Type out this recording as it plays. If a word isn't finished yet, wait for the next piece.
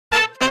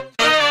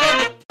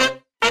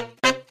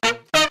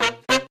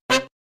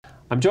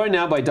I'm joined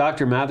now by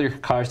Dr. Mather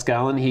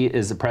Carscallen. He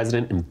is the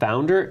president and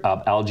founder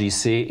of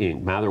Algae-C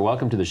Inc. Mather,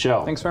 welcome to the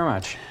show. Thanks very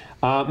much.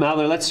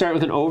 Mather, let's start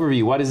with an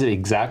overview. What is it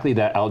exactly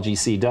that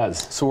Algae-C does?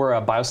 So we're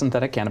a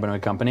biosynthetic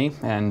cannabinoid company,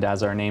 and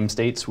as our name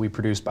states, we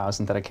produce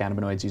biosynthetic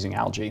cannabinoids using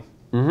algae.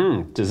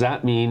 Does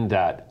that mean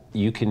that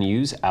you can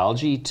use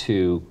algae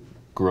to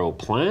grow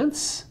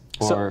plants?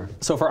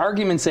 So for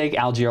argument's sake,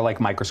 algae are like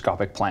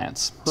microscopic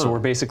plants. So we're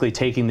basically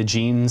taking the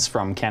genes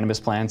from cannabis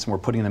plants and we're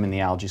putting them in the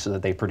algae so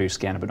that they produce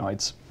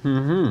cannabinoids.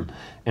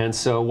 And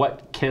so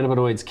what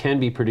cannabinoids can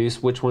be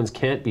produced, which ones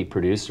can't be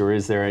produced, or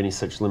is there any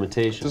such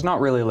limitation? There's not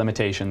really a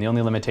limitation. The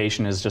only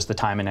limitation is just the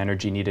time and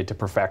energy needed to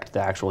perfect the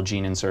actual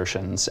gene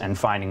insertions and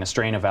finding a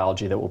strain of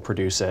algae that will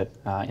produce it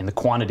in the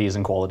quantities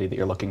and quality that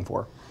you're looking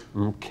for.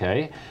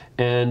 Okay.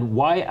 And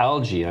why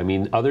algae? I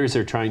mean, others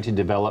are trying to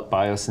develop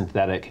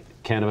biosynthetic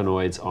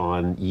cannabinoids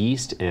on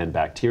yeast and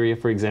bacteria,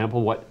 for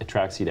example. What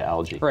attracts you to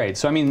algae? Right.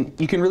 So, I mean,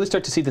 you can really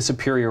start to see the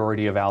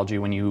superiority of algae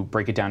when you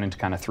break it down into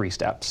kind of 3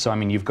 steps. So, I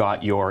mean, you've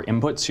got your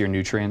inputs, your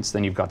nutrients,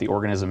 then you've got the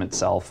organism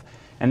itself,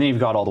 and then you've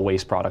got all the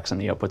waste products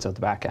and the outputs at the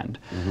back end.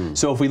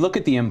 So if we look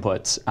at the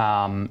inputs,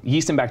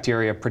 yeast and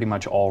bacteria pretty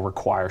much all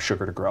require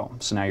sugar to grow.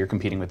 So now you're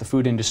competing with the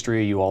food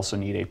industry. You also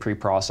need a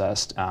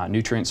pre-processed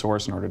nutrient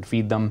source in order to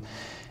feed them.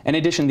 In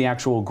addition, the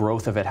actual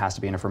growth of it has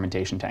to be in a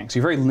fermentation tank. So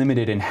you're very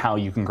limited in how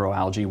you can grow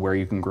algae, where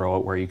you can grow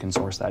it, where you can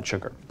source that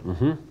sugar.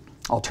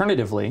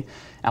 Alternatively,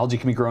 algae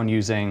can be grown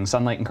using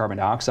sunlight and carbon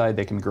dioxide.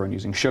 They can be grown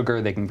using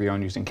sugar. They can be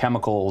grown using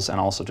chemicals, and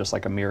also just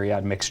like a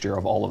myriad mixture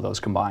of all of those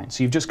combined.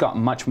 So you've just got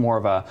much more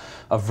of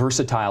a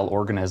versatile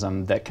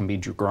organism that can be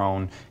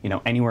grown,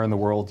 anywhere in the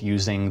world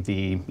using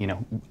the,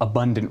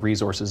 abundant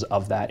resources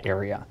of that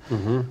area.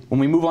 When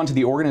we move on to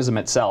the organism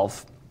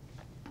itself,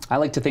 I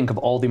like to think of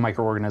all the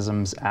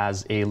microorganisms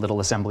as a little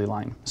assembly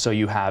line. So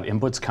you have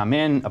inputs come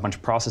in, a bunch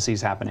of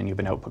processes happen, and you have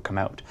an output come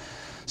out.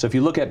 So if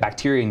you look at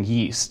bacteria and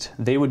yeast,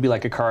 they would be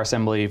like a car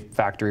assembly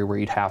factory where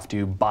you'd have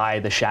to buy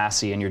the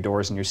chassis and your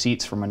doors and your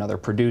seats from another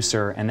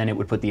producer, and then it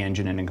would put the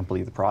engine in and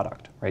complete the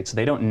product, right? So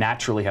they don't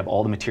naturally have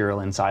all the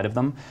material inside of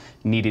them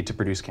needed to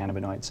produce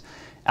cannabinoids.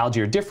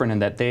 Algae are different in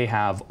that they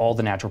have all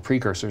the natural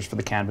precursors for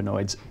the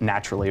cannabinoids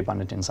naturally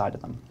abundant inside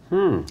of them.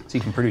 So you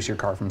can produce your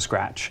car from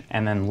scratch.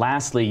 And then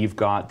lastly, you've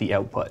got the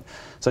output.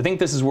 So I think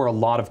this is where a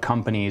lot of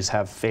companies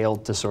have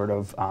failed to sort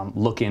of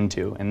look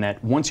into, in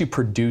that once you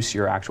produce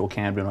your actual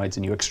cannabinoids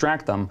and you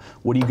extract them,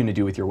 what are you going to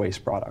do with your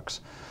waste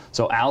products?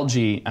 So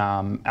algae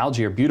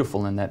are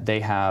beautiful in that they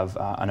have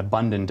an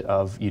abundance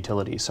of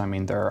utilities. So I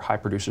mean, they're high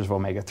producers of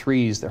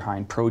omega-3s, they're high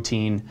in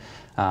protein,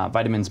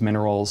 vitamins,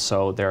 minerals.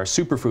 So they're a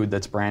superfood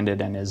that's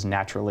branded and is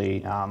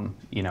naturally,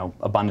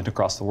 abundant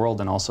across the world,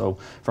 and also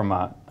from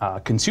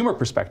a consumer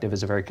perspective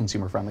is a very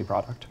consumer-friendly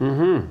product.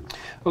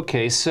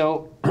 Okay,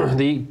 so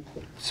the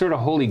sort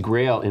of holy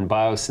grail in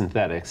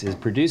biosynthetics is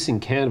producing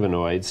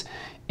cannabinoids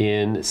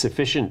in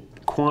sufficient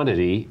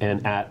quantity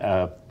and at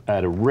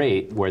a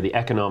rate where the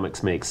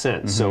economics make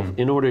sense. So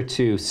in order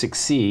to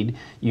succeed,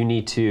 you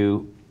need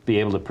to be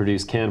able to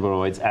produce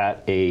cannabinoids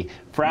at a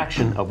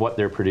fraction of what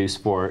they're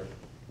produced for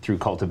through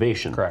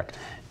cultivation. Correct.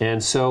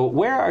 And so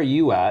where are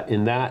you at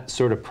in that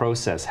sort of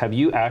process? Have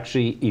you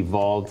actually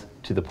evolved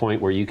to the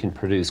point where you can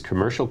produce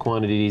commercial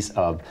quantities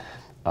of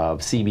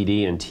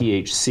CBD and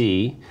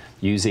THC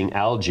using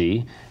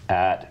algae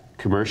at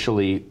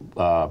commercially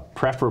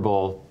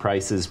preferable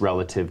prices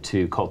relative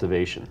to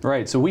cultivation?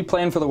 Right, so we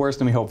plan for the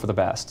worst and we hope for the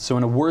best. So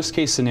in a worst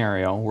case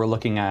scenario, we're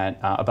looking at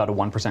about a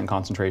 1%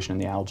 concentration in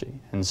the algae.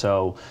 And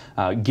so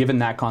given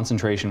that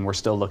concentration, we're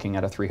still looking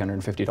at a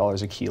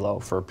 $350 a kilo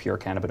for pure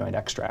cannabinoid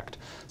extract.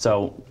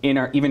 So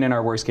even in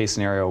our worst case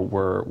scenario,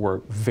 we're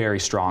very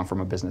strong from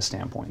a business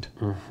standpoint.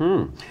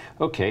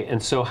 Okay,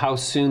 and so how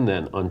soon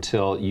then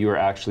until you're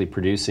actually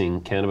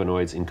producing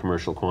cannabinoids in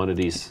commercial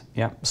quantities?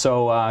 Yeah,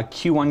 so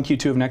Q1,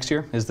 Q2 of next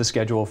year is the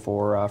schedule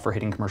for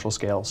hitting commercial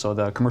scale. So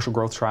the commercial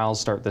growth trials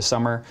start this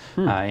summer,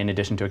 in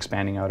addition to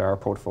expanding out our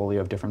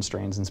portfolio of different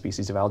strains and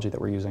species of algae that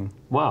we're using.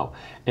 Wow.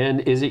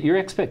 And is it your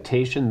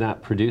expectation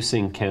that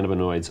producing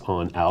cannabinoids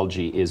on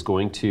algae is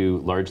going to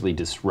largely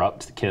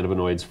disrupt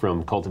cannabinoids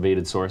from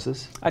cultivated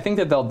sources? I think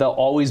that there'll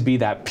always be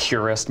that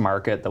purist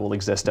market that will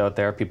exist out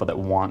there, people that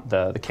want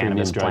the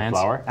cannabis plants.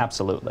 Flower?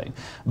 Absolutely.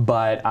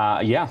 But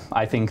yeah,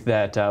 I think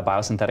that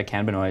biosynthetic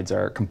cannabinoids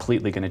are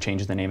completely going to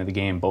change the name of the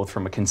game, both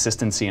from a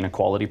consistency and a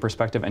quality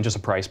perspective and just a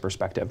price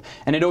perspective.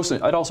 And it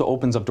also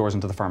opens up doors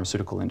into the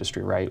pharmaceutical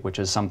industry, right, which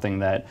is something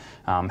that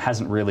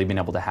hasn't really been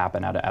able to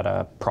happen at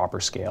a proper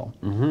scale.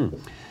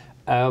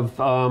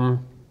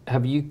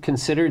 Have you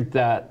considered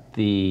that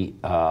the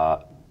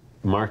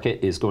market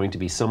is going to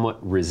be somewhat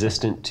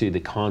resistant to the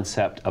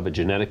concept of a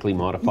genetically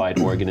modified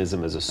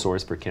organism as a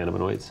source for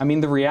cannabinoids? I mean,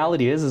 the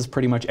reality is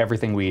pretty much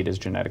everything we eat is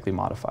genetically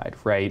modified,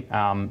 right?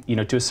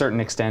 To a certain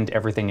extent,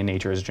 everything in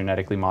nature is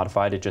genetically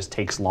modified. It just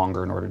takes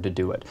longer in order to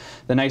do it.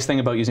 The nice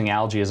thing about using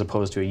algae as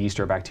opposed to a yeast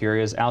or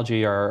bacteria is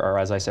algae are,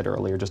 as I said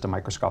earlier, just a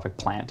microscopic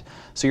plant.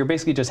 So you're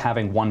basically just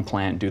having one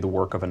plant do the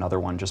work of another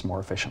one just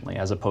more efficiently,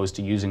 as opposed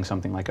to using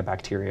something like a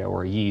bacteria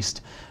or a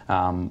yeast,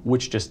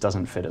 which just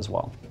doesn't fit as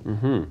well.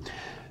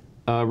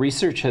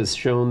 Research has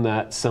shown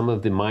that some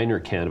of the minor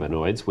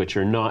cannabinoids, which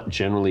are not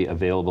generally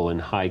available in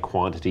high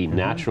quantity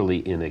naturally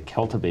in a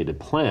cultivated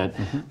plant,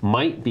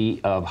 might be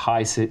of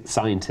high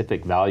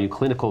scientific value,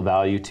 clinical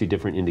value to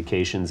different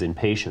indications in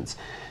patients.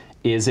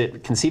 Is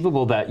it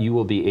conceivable that you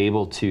will be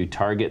able to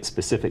target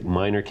specific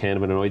minor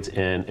cannabinoids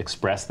and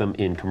express them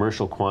in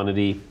commercial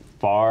quantity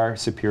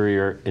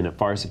in a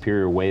far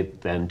superior way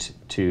than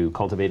to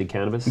cultivated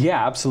cannabis?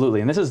 Yeah,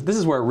 absolutely. And this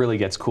is where it really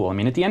gets cool. I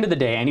mean, at the end of the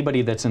day,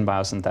 anybody that's in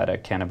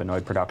biosynthetic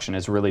cannabinoid production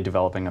is really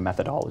developing a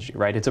methodology,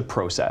 right? It's a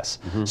process.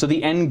 So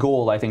the end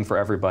goal, I think, for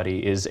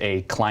everybody is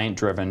a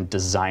client-driven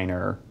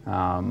designer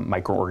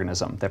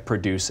microorganism that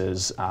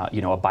produces,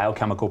 a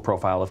biochemical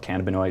profile of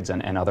cannabinoids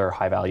and other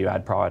high-value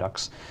add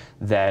products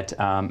that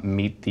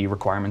meet the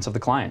requirements of the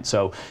client.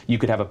 So you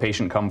could have a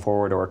patient come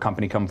forward or a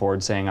company come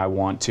forward saying, I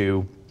want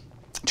to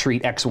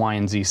treat X, Y,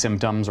 and Z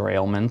symptoms or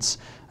ailments.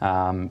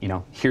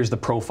 Here's the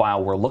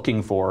profile we're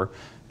looking for.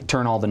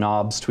 Turn all the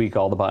knobs, tweak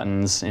all the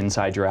buttons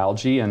inside your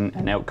algae,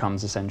 and out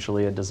comes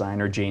essentially a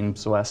designer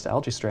James West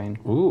algae strain.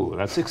 Ooh,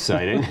 that's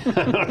exciting.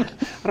 I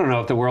don't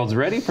know if the world's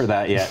ready for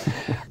that yet.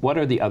 What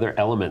are the other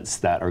elements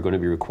that are going to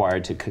be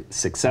required to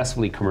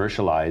successfully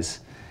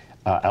commercialize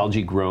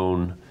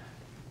algae-grown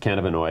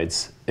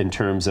cannabinoids in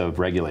terms of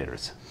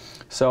regulators?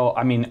 So,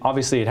 I mean,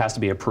 obviously it has to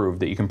be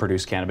approved that you can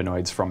produce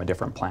cannabinoids from a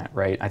different plant,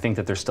 right? I think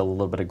that there's still a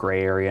little bit of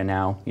gray area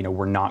now.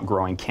 We're not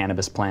growing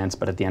cannabis plants,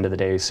 but at the end of the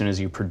day, as soon as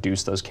you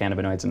produce those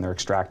cannabinoids and they're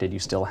extracted, you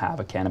still have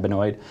a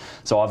cannabinoid.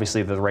 So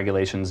obviously the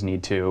regulations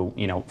need to,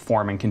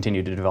 form and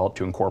continue to develop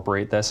to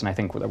incorporate this, and I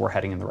think that we're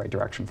heading in the right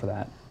direction for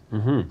that.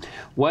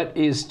 What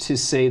is to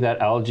say that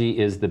algae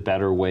is the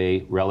better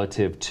way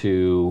relative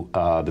to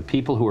the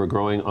people who are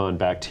growing on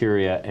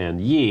bacteria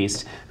and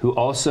yeast, who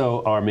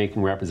also are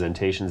making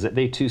representations that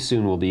they too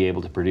soon will be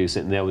able to produce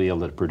it, and they'll be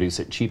able to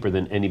produce it cheaper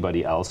than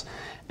anybody else?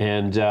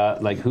 And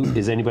who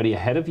is anybody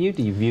ahead of you?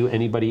 Do you view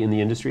anybody in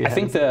the industry ahead?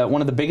 I think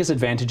one of the biggest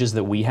advantages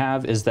that we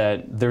have is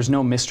that there's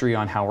no mystery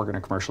on how we're going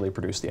to commercially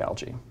produce the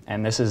algae,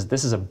 and this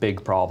is a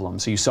big problem.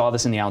 So you saw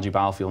this in the algae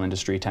biofuel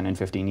industry 10 and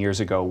 15 years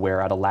ago,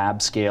 where at a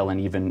lab scale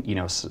and even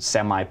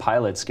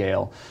semi-pilot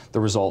scale, the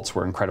results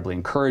were incredibly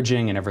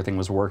encouraging and everything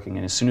was working.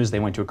 And as soon as they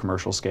went to a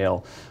commercial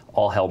scale,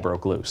 all hell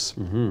broke loose.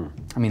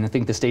 I mean, I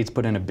think the states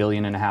put in $1.5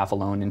 billion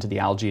alone into the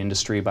algae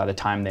industry by the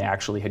time they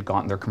actually had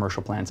gotten their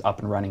commercial plants up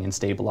and running and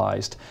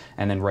stabilized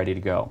and then ready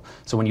to go.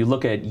 So when you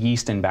look at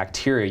yeast and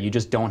bacteria, you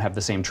just don't have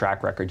the same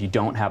track record. You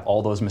don't have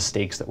all those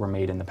mistakes that were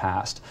made in the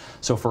past.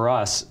 So for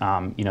us,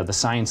 the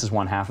science is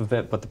one half of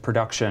it, but the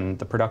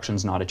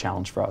production's not a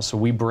challenge for us. So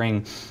we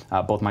bring,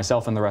 both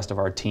myself and the rest of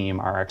our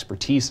team, our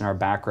expertise and our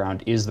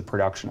background is the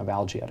production of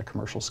algae at a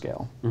commercial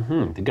scale.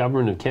 The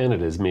government of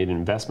Canada has made an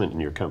investment in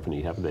your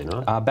company, haven't they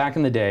not? Back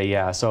in the day,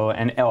 yeah. So,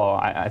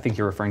 I think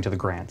you're referring to the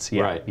grants.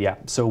 Yeah, right. Yeah.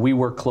 So we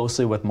work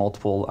closely with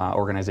multiple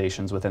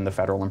organizations within the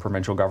federal and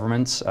provincial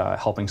governments,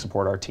 helping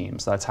support our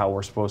teams. That's how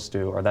we're supposed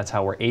to, or that's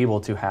how we're able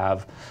to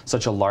have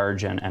such a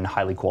large and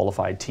highly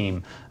qualified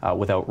team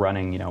without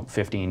running,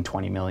 15,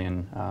 20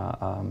 million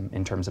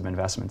in terms of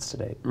investments to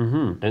date.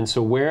 And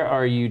so where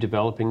are you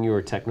developing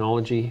your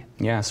technology?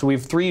 Yeah, so we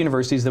have 3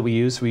 universities that we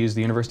use. We use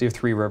the University of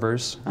Three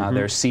Rivers.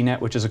 There's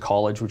CNET, which is a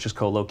college, which is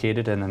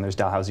co-located, and then there's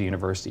Dalhousie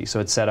University. So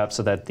it's set up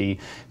so that the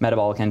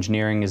metabolic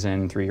engineering is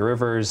in Three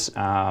Rivers.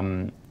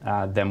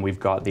 Then we've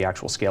got the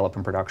actual scale-up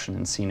and production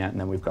in CNET, and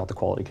then we've got the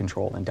quality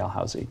control in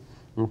Dalhousie.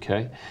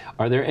 Okay.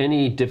 Are there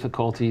any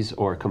difficulties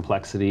or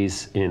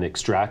complexities in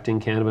extracting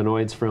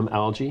cannabinoids from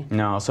algae?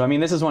 No. So I mean,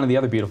 this is one of the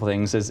other beautiful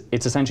things is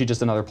it's essentially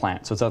just another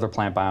plant. So it's other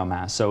plant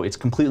biomass. So it's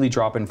completely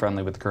drop-in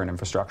friendly with the current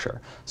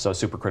infrastructure. So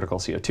supercritical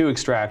CO2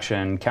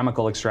 extraction,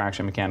 chemical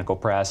extraction, mechanical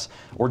press,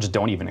 or just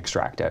don't even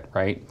extract it,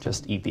 right?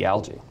 Just eat the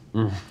algae.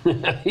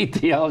 Eat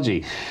the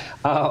algae.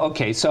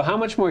 Okay, so how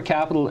much more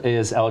capital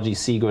is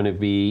Algae-C going to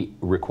be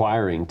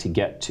requiring to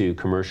get to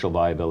commercial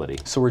viability?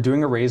 So we're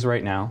doing a raise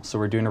right now. So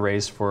we're doing a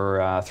raise for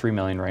 $3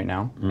 million right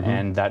now,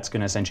 and that's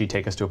going to essentially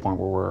take us to a point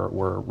where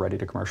we're ready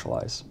to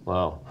commercialize.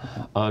 Wow.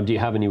 Do you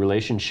have any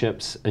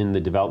relationships in the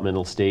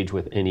developmental stage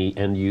with any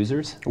end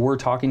users? We're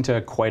talking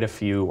to quite a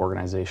few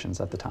organizations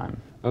at the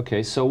time.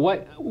 Okay, so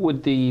what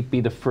would be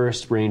the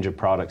first range of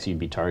products you'd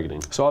be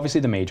targeting? So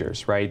obviously the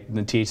majors, right?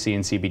 The THC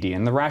and CBD.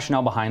 And the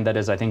rationale behind that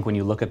is I think when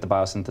you look at the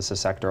biosynthesis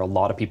sector, a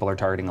lot of people are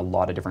targeting a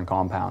lot of different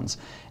compounds.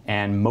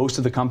 And most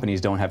of the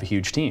companies don't have a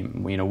huge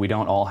team. We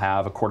don't all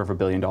have $250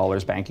 million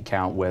bank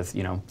account with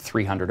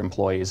 300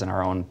 employees in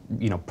our own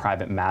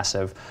private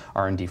massive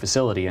R&D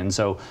facility. And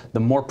so the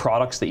more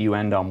products that you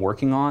end up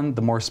working on,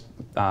 the more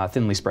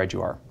thinly spread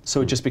you are.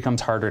 So it just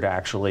becomes harder to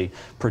actually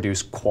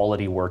produce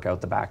quality work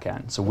out the back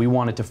end. So we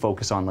wanted to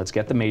focus on let's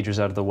get the majors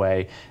out of the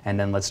way, and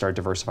then let's start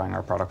diversifying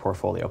our product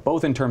portfolio,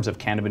 both in terms of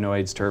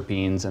cannabinoids,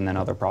 terpenes, and then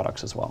other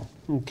products as well.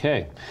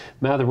 Okay.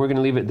 Mather, we're going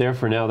to leave it there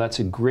for now. That's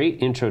a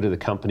great intro to the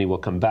company. We'll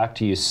come back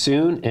to you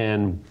soon,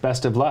 and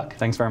best of luck.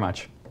 Thanks very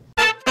much.